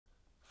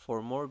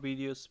For more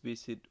videos,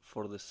 visit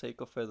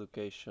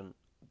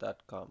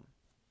forthesakeofeducation.com.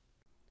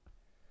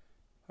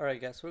 Alright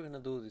guys, we're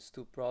gonna do this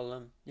two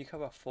problem. You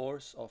have a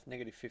force of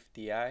negative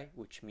 50i,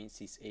 which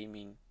means it's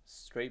aiming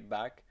straight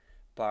back,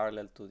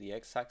 parallel to the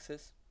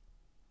x-axis.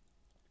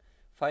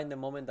 Find the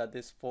moment that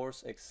this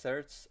force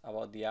exerts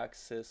about the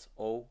axis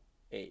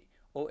OA.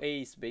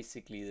 OA is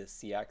basically the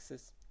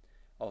z-axis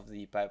of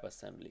the pipe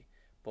assembly.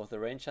 Both the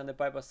wrench and the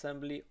pipe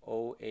assembly,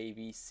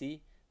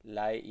 OABC,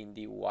 lie in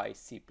the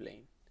YC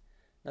plane.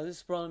 Now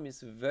this problem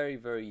is very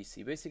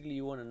easy. Basically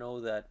you want to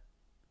know that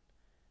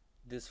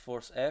this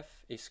force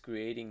F is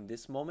creating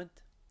this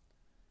moment.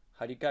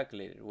 How do you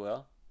calculate it?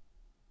 Well,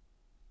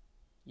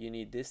 you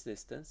need this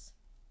distance.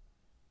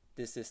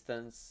 This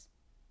distance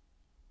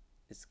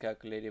is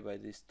calculated by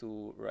these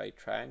two right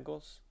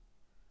triangles.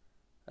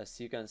 As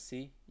you can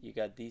see, you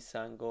got this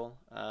angle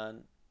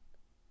and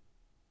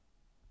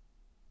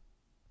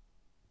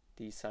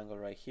this angle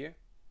right here.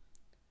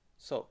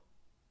 So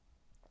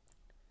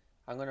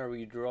I'm gonna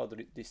redraw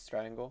this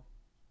triangle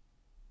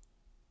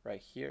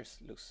right here. It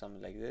looks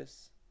something like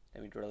this.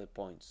 Let me draw the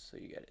points so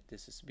you get it.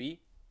 This is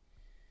B,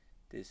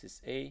 this is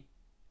A,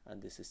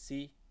 and this is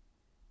C.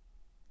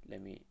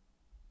 Let me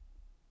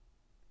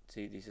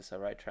see, this is a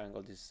right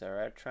triangle, this is a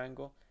right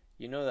triangle.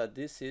 You know that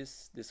this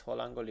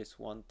whole angle is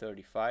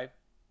 135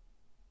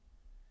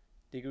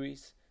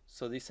 degrees.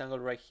 So this angle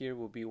right here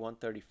will be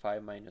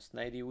 135 minus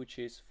 90, which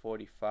is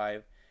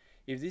 45.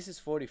 If this is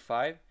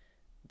 45,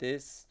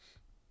 this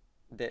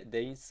the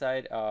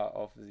inside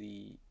of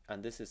the,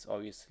 and this is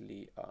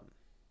obviously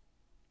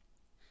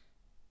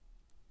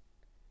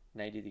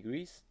 90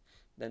 degrees,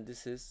 then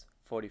this is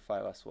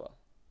 45 as well.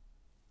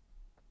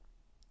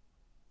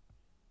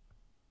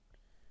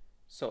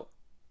 So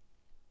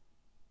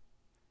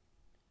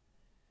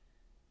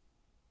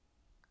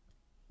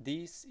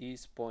this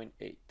is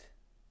 0.8.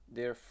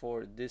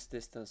 Therefore this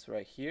distance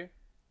right here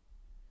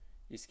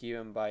is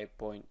given by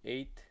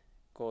 0.8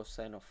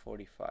 cosine of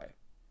 45.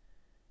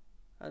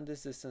 And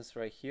this distance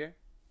right here,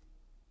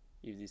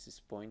 if this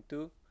is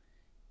 0.2,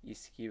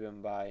 is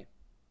given by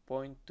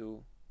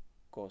 0.2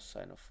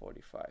 cosine of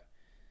 45.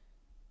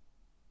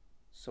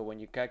 So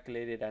when you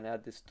calculate it and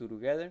add these two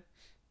together,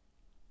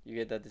 you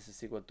get that this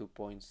is equal to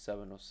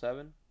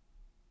 0.707.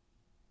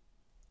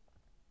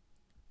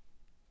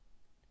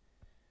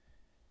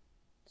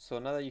 So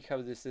now that you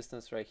have this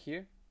distance right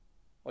here,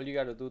 all you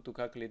got to do to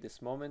calculate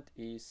this moment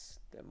is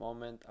the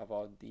moment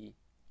about the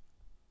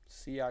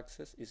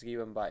z-axis is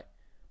given by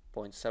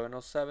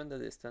 0.707, the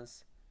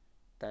distance,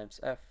 times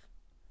f.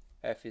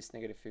 F is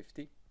negative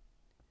 50.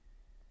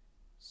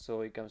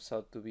 So it comes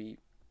out to be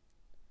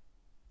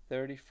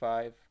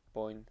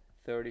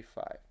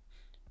 35.35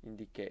 in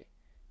decay.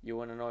 You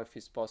want to know if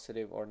it's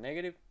positive or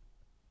negative?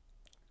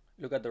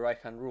 Look at the right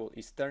hand rule.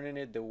 It's turning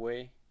it the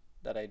way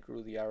that I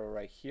drew the arrow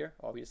right here,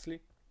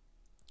 obviously.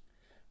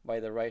 By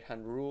the right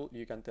hand rule,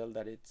 you can tell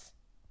that it's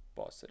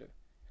positive.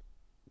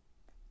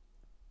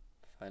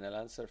 Final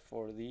answer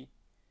for the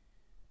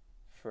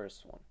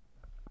first one.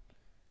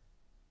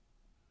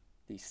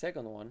 The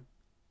second one,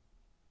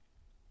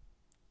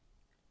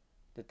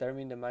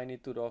 determine the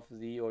magnitude of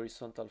the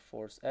horizontal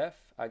force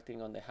F acting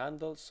on the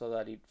handle so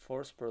that its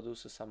force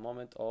produces a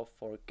moment of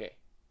 4K.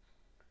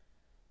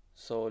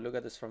 So look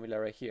at this formula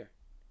right here.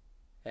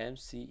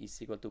 MC is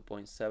equal to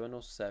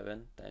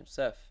 0.707 times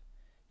F.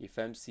 If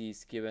MC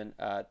is given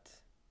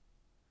at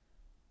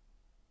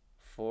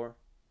 4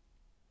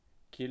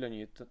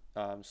 kilonewtons,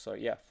 4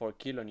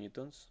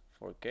 kilonewtons,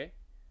 4K,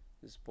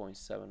 this is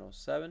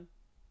 0.707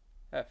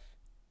 F.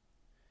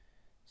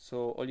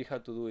 So all you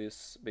have to do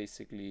is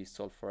basically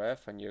solve for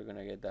F, and you're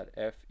gonna get that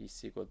F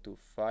is equal to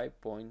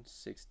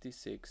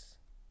 5.66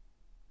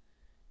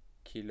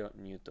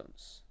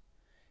 kilonewtons.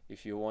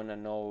 If you wanna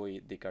know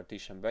the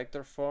Cartesian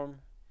vector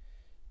form,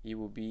 it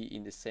will be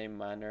in the same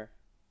manner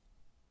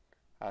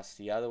as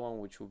the other one,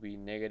 which will be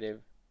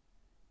negative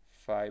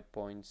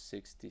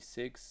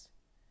 5.66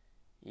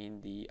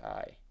 in the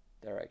I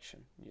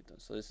direction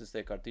newtons. So this is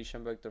the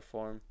Cartesian vector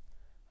form,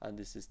 and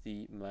this is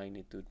the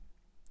magnitude.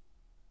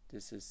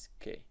 This is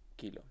K,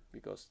 kilo,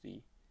 because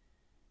the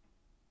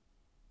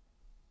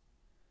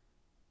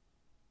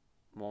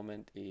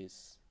moment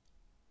is,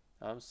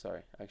 I'm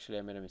sorry, actually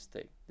I made a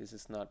mistake. This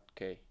is not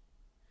K.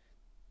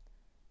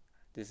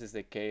 This is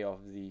the K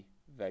of the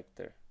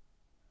vector.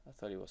 I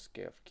thought it was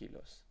K of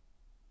kilos.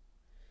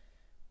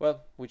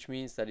 Well, which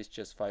means that it's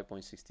just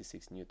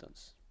 5.66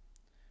 newtons.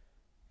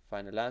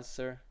 Final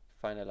answer,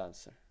 final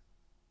answer.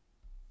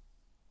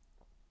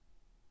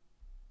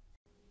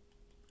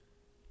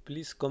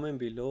 Please comment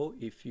below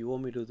if you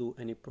want me to do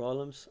any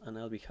problems, and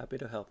I'll be happy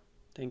to help.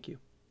 Thank you.